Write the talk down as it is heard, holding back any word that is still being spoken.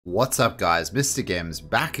What's up guys, MrGimms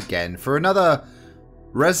back again for another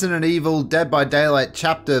Resident Evil Dead by Daylight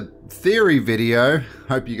chapter theory video.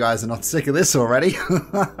 Hope you guys are not sick of this already.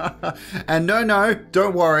 And no,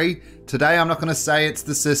 don't worry. Today I'm not going to say it's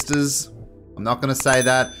the sisters. I'm not going to say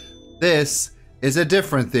that. This is a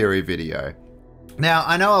different theory video. Now,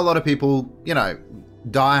 I know a lot of people,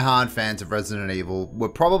 die-hard fans of Resident Evil were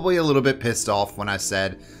probably a little bit pissed off when I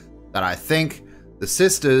said that I think the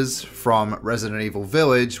sisters from Resident Evil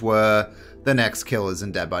Village were the next killers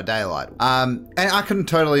in Dead by Daylight. And I can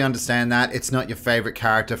totally understand that. It's not your favorite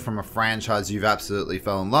character from a franchise you've absolutely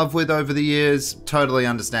fell in love with over the years. Totally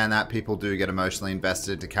understand that. People do get emotionally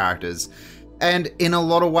invested into characters. And in a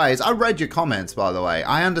lot of ways, I read your comments, by the way.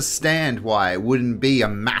 I understand why it wouldn't be a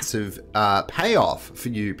massive payoff for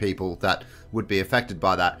you people that would be affected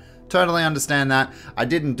by that. Totally understand that. I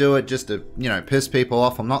didn't do it just to, piss people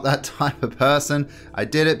off. I'm not that type of person. I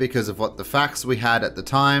did it because of what the facts we had at the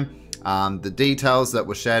time, the details that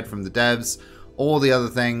were shared from the devs, all the other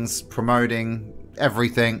things, promoting,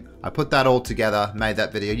 everything. I put that all together, made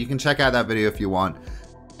that video. You can check out that video if you want.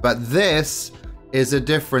 But this is a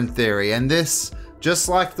different theory, and this, just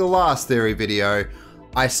like the last theory video,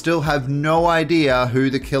 I still have no idea who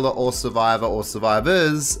the killer or survivor or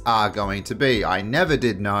survivors are going to be. I never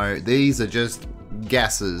did know. These are just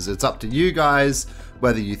guesses. It's up to you guys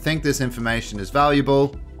whether you think this information is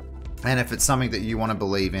valuable and if it's something that you want to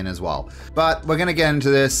believe in as well. But we're going to get into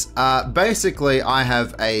this. Basically, I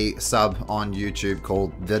have a sub on YouTube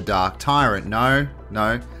called The Dark Tyrant.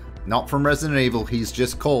 No, not from Resident Evil. He's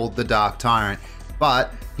just called The Dark Tyrant.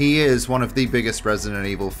 But he is one of the biggest Resident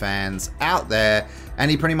Evil fans out there,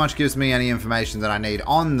 and he pretty much gives me any information that I need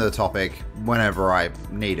on the topic whenever I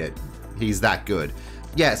need it. He's that good.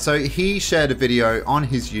 Yeah, so he shared a video on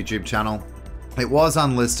his YouTube channel. It was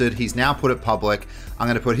unlisted. He's now put it public. I'm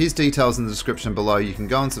going to put his details in the description below. You can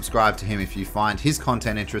go and subscribe to him if you find his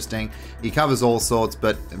content interesting. He covers all sorts,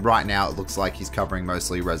 but right now it looks like he's covering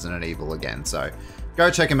mostly Resident Evil again. So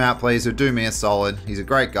go check him out, please. It'll do me a solid. He's a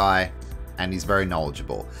great guy, and he's very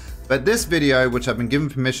knowledgeable. But this video, which I've been given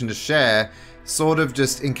permission to share, sort of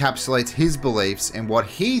just encapsulates his beliefs in what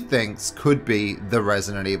he thinks could be the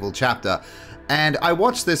Resident Evil chapter. And I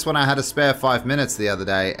watched this when I had a spare 5 minutes the other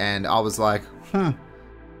day, and I was like,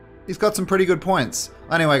 he's got some pretty good points.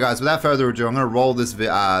 Anyway, guys, without further ado, I'm going to roll this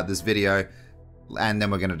video, and then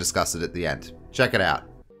we're going to discuss it at the end. Check it out.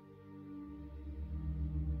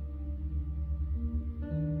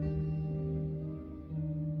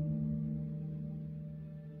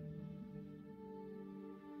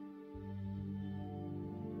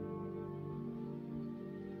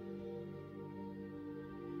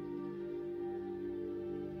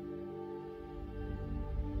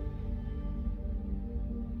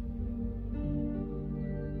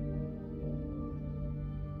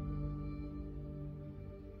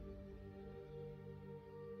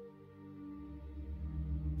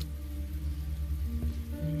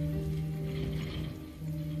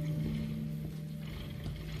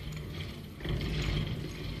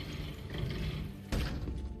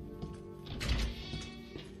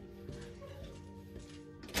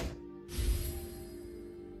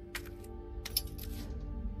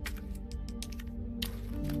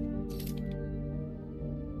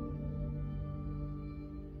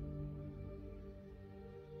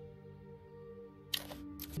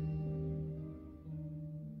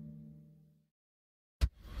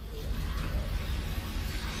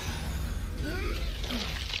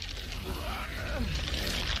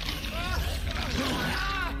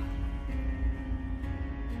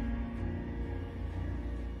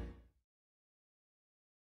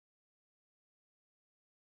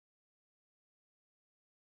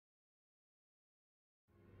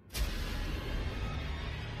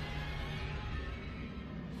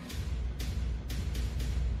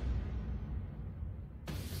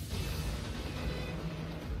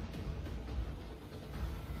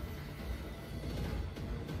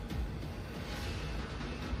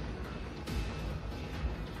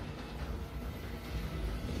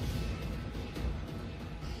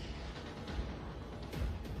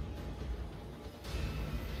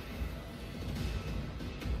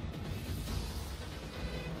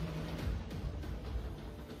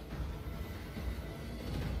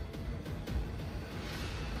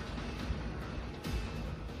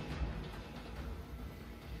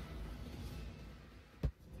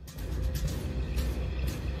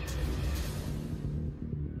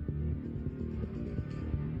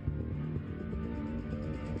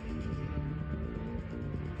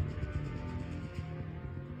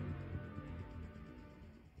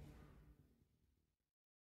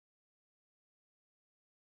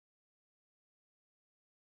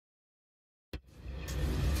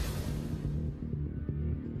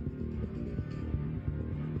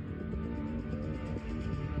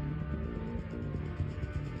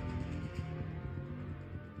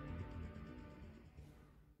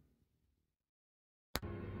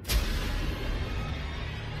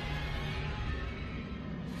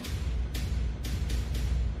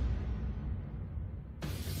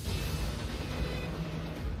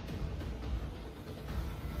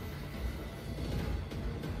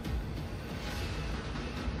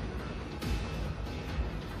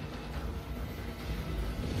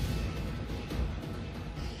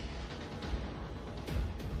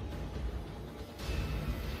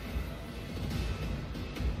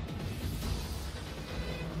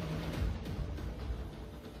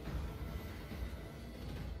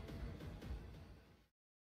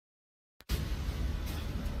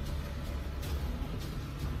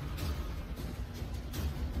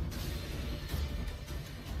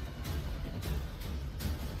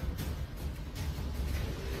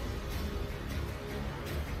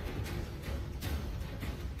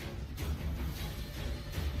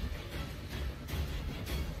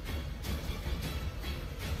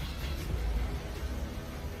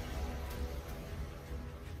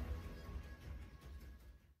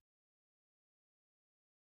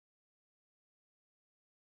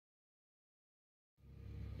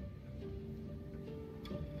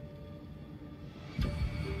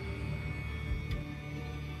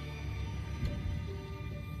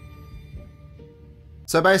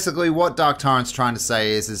 So basically what Dark Tyrant's trying to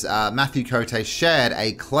say is Matthew Cote shared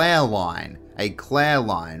a Claire line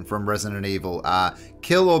from Resident Evil.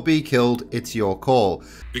 Kill or be killed, it's your call.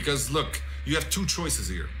 Because look, you have two choices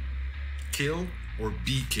here. Kill or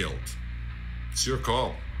be killed. It's your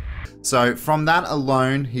call. So from that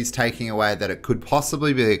alone, he's taking away that it could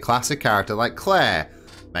possibly be a classic character like Claire.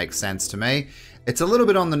 Makes sense to me. It's a little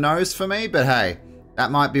bit on the nose for me, but hey, that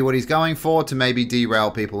might be what he's going for to maybe derail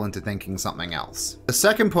people into thinking something else. The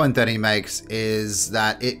second point that he makes is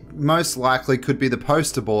that it most likely could be the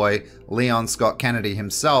poster boy, Leon Scott Kennedy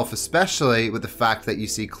himself, especially with the fact that you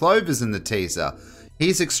see Clover's in the teaser.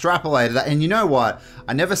 He's extrapolated that, and you know what?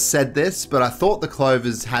 I never said this, but I thought the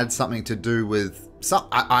Clovers had something to do with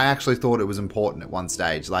I actually thought it was important at one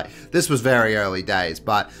stage. Like, this was very early days,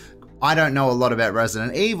 but I don't know a lot about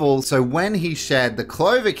Resident Evil, so when he shared the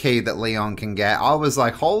Clover key that Leon can get, I was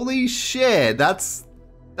like, holy shit, that's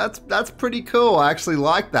pretty cool. I actually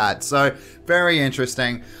like that. So, very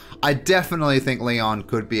interesting. I definitely think Leon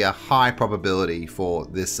could be a high probability for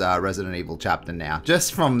this Resident Evil chapter now.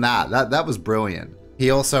 Just from that was brilliant. He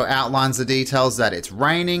also outlines the details that it's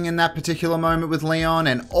raining in that particular moment with Leon,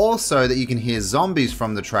 and also that you can hear zombies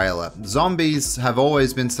from the trailer. Zombies have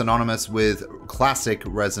always been synonymous with classic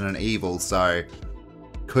Resident Evil, so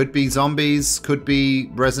could be zombies, could be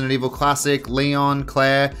Resident Evil Classic, Leon,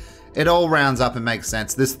 Claire. It all rounds up and makes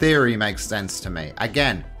sense. This theory makes sense to me.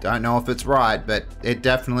 Again, don't know if it's right, but it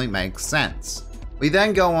definitely makes sense. We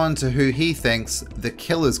then go on to who he thinks the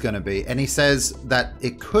killer's going to be, and he says that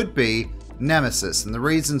it could be Nemesis, and the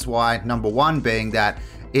reasons why, number one being that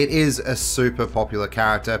it is a super popular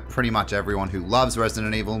character. Pretty much everyone who loves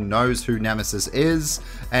Resident Evil knows who Nemesis is,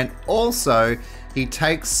 and also he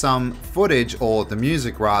takes some footage, or the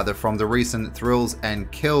music rather, from the recent Thrills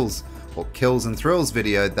and Kills, or Kills and Thrills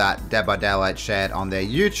video that Dead by Daylight shared on their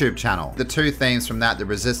YouTube channel. The two themes from that, the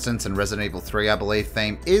Resistance and Resident Evil 3, I believe,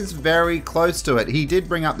 theme, is very close to it. He did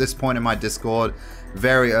bring up this point in my Discord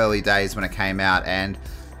very early days when it came out, and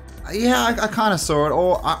yeah, I kind of saw it,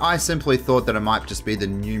 or I simply thought that it might just be the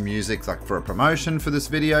new music, like for a promotion for this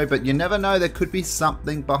video, but you never know, there could be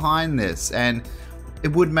something behind this, and it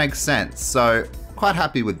would make sense, so quite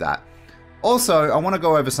happy with that. Also, I want to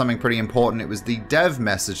go over something pretty important. It was the dev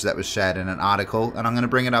message that was shared in an article, and I'm going to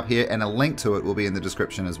bring it up here, and a link to it will be in the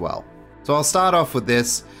description as well. So I'll start off with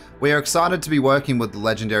this. We are excited to be working with the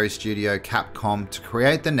legendary studio Capcom to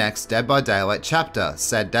create the next Dead by Daylight chapter,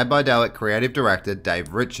 said Dead by Daylight creative director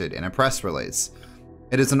Dave Richard in a press release.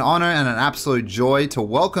 It is an honor and an absolute joy to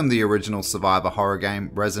welcome the original survivor horror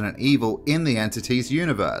game Resident Evil in the entity's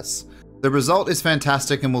universe. The result is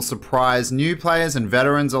fantastic and will surprise new players and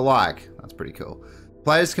veterans alike. That's pretty cool.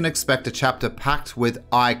 Players can expect a chapter packed with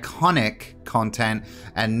iconic content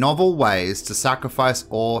and novel ways to sacrifice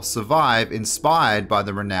or survive inspired by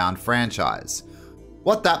the renowned franchise.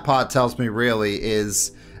 What that part tells me really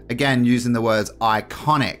is, again, using the words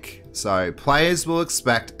iconic. So players will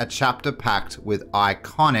expect a chapter packed with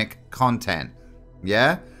iconic content.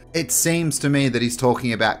 Yeah? It seems to me that he's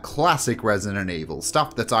talking about classic Resident Evil,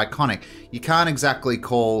 stuff that's iconic. You can't exactly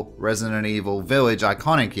call Resident Evil Village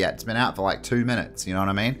iconic yet. It's been out for like 2 minutes, you know what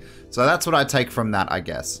I mean? So that's what I take from that, I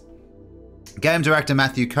guess. Game director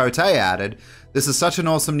Matthew Cote added, "This is such an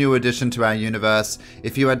awesome new addition to our universe.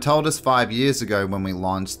 If you had told us 5 years ago when we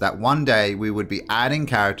launched that one day we would be adding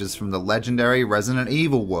characters from the legendary Resident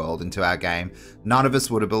Evil world into our game, none of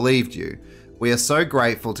us would have believed you. We are so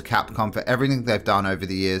grateful to Capcom for everything they've done over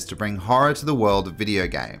the years to bring horror to the world of video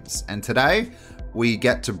games. And today, we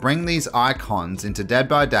get to bring these icons into Dead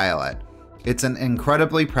by Daylight. It's an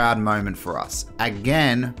incredibly proud moment for us.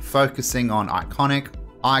 Again, focusing on iconic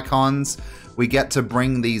icons, we get to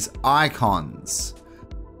bring these icons."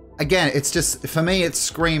 Again, it's just, for me, it's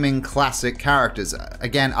screaming classic characters.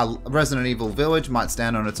 Again, a Resident Evil Village might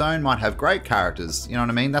stand on its own, might have great characters, you know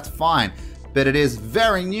what I mean? That's fine. But it is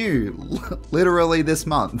very new, literally this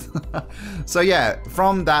month. So yeah,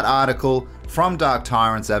 from that article, from Dark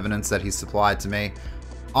Tyrant's evidence that he supplied to me,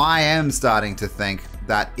 I am starting to think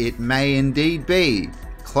that it may indeed be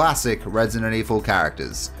classic Resident Evil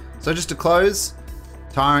characters. So just to close,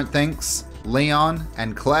 Tyrant thinks Leon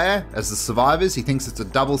and Claire as the survivors. He thinks it's a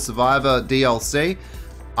double survivor DLC.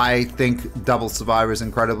 I think double survivor is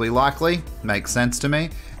incredibly likely, makes sense to me,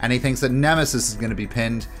 and he thinks that Nemesis is going to be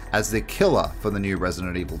pinned as the killer for the new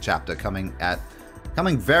Resident Evil chapter coming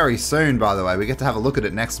very soon, by the way. We get to have a look at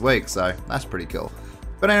it next week, so that's pretty cool.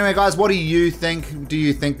 But anyway, guys, what do you think? Do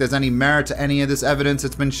you think there's any merit to any of this evidence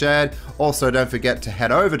that's been shared? Also, don't forget to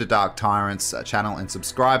head over to Dark Tyrant's channel and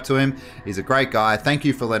subscribe to him. He's a great guy. Thank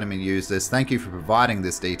you for letting me use this. Thank you for providing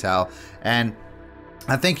this detail. And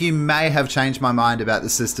I think you may have changed my mind about the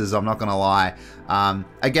sisters, I'm not going to lie.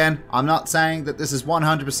 Again, I'm not saying that this is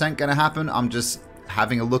 100% going to happen. I'm just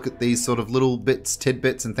having a look at these sort of little bits,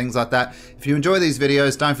 tidbits and things like that. If you enjoy these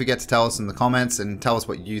videos, don't forget to tell us in the comments and tell us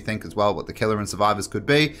what you think as well, what the killer and survivors could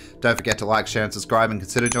be. Don't forget to like, share and subscribe, and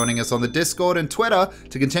consider joining us on the Discord and Twitter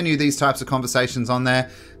to continue these types of conversations on there.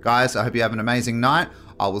 Guys, I hope you have an amazing night.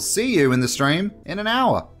 I will see you in the stream in an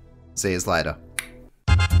hour. See you later.